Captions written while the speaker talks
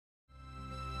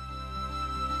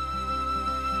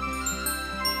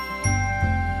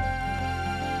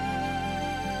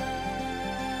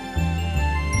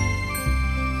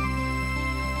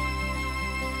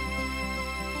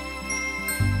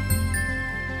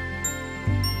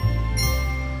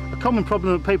common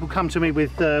problem that people come to me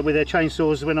with their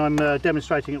chainsaws when I'm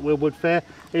demonstrating at Wood Fair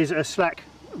is a slack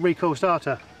recoil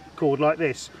starter cord like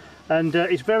this, and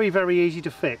it's very, very easy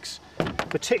to fix,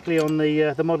 particularly on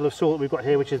the model of saw that we've got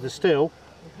here, which is the Stihl.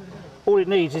 All it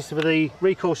needs is for the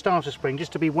recoil starter spring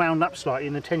just to be wound up slightly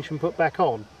and the tension put back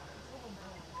on.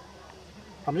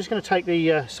 I'm just going to take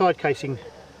the side casing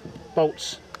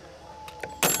bolts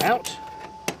out.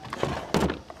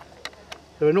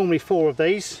 There are normally 4 of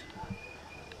these.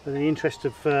 In the interest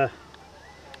of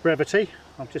brevity,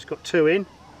 I've just got 2 in.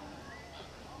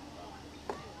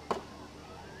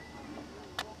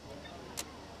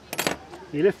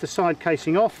 You lift the side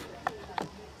casing off,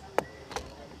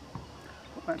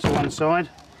 that's to one side,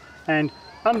 and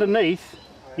underneath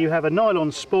you have a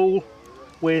nylon spool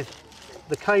with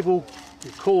the cable, the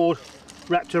cord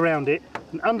wrapped around it,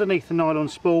 and underneath the nylon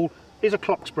spool is a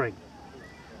clock spring,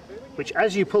 which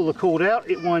as you pull the cord out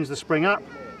it winds the spring up,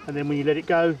 and then when you let it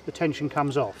go the tension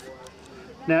comes off.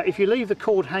 Now if you leave the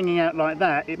cord hanging out like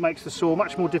that, it makes the saw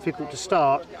much more difficult to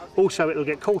start. Also it'll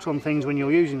get caught on things when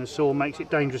you're using the saw, makes it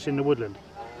dangerous in the woodland.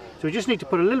 So we just need to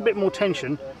put a little bit more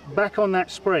tension back on that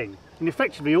spring, and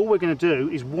effectively all we're going to do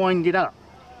is wind it up.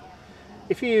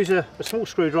 If you use a small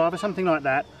screwdriver, something like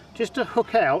that, just to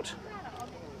hook out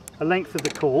a length of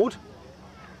the cord,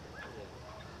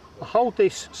 I hold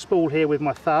this spool here with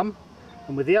my thumb,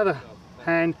 and with the other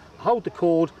hand I hold the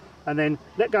cord and then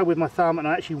let go with my thumb, and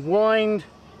I actually wind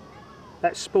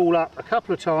that spool up a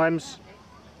couple of times,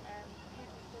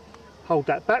 hold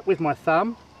that back with my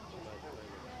thumb,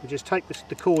 and just take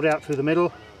the cord out through the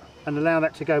middle and allow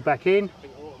that to go back in,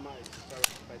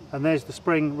 and there's the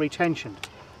spring retensioned.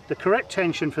 The correct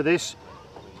tension for this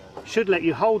should let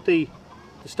you hold the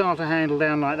starter handle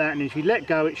down like that, and if you let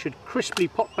go it should crisply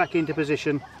pop back into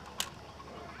position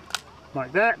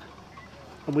like that.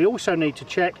 And we also need to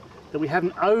check that we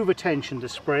haven't over tensioned the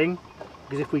spring,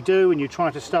 because if we do and you try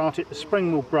to start it, the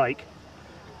spring will break.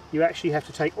 You actually have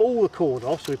to take all the cord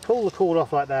off, so we pull the cord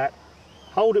off like that,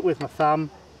 hold it with my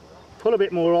thumb, pull a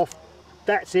bit more off,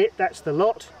 that's it, that's the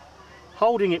lot.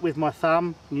 Holding it with my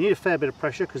thumb, you need a fair bit of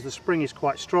pressure because the spring is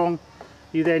quite strong.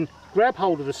 You then grab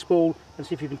hold of the spool and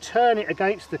see if you can turn it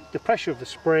against the pressure of the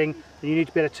spring, and you need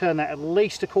to be able to turn that at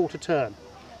least a quarter turn.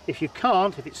 If you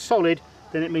can't, if it's solid,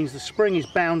 then it means the spring is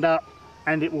bound up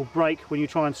and it will break when you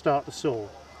try and start the saw.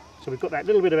 So we've got that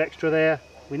little bit of extra there,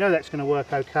 we know that's going to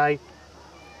work okay.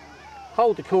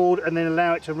 Hold the cord and then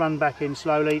allow it to run back in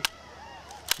slowly.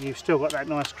 You've still got that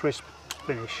nice crisp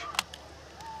finish.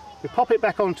 We pop it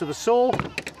back onto the saw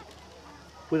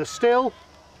with a Stihl.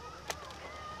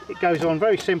 It goes on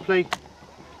very simply,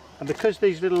 and because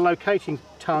these little locating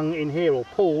tongue in here, or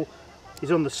pawl,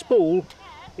 is on the spool,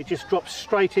 it just drops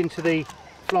straight into the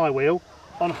flywheel.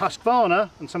 On Husqvarna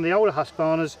and some of the older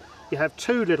Husqvarnas, you have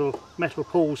 2 little metal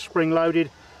pawls spring loaded,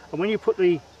 and when you put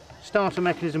the starter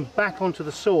mechanism back onto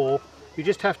the saw, you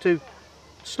just have to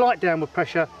slight downward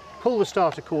pressure, pull the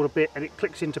starter cord a bit, and it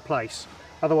clicks into place.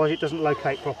 Otherwise it doesn't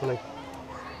locate properly.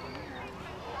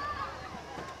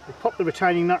 We pop the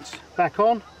retaining nuts back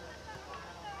on.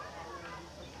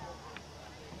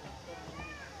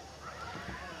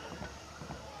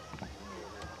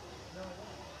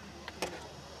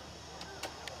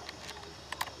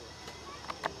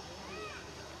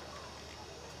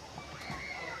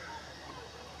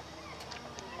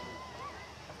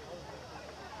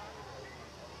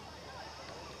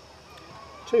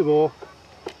 Two more.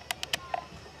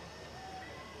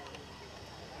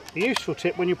 A useful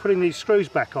tip when you're putting these screws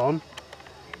back on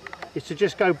is to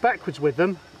just go backwards with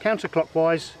them,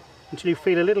 counterclockwise, until you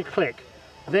feel a little click,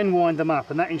 then wind them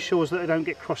up, and that ensures that they don't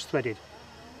get cross-threaded.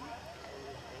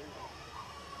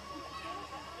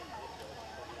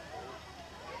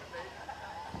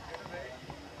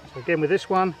 So again with this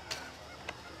one,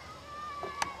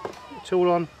 it's all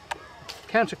on,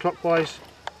 counterclockwise,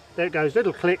 there it goes,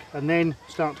 little click, and then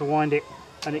start to wind it,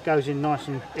 and it goes in nice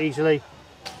and easily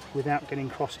without getting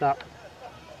crossed up.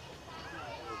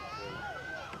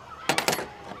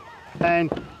 And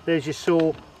there's your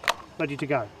saw ready to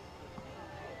go.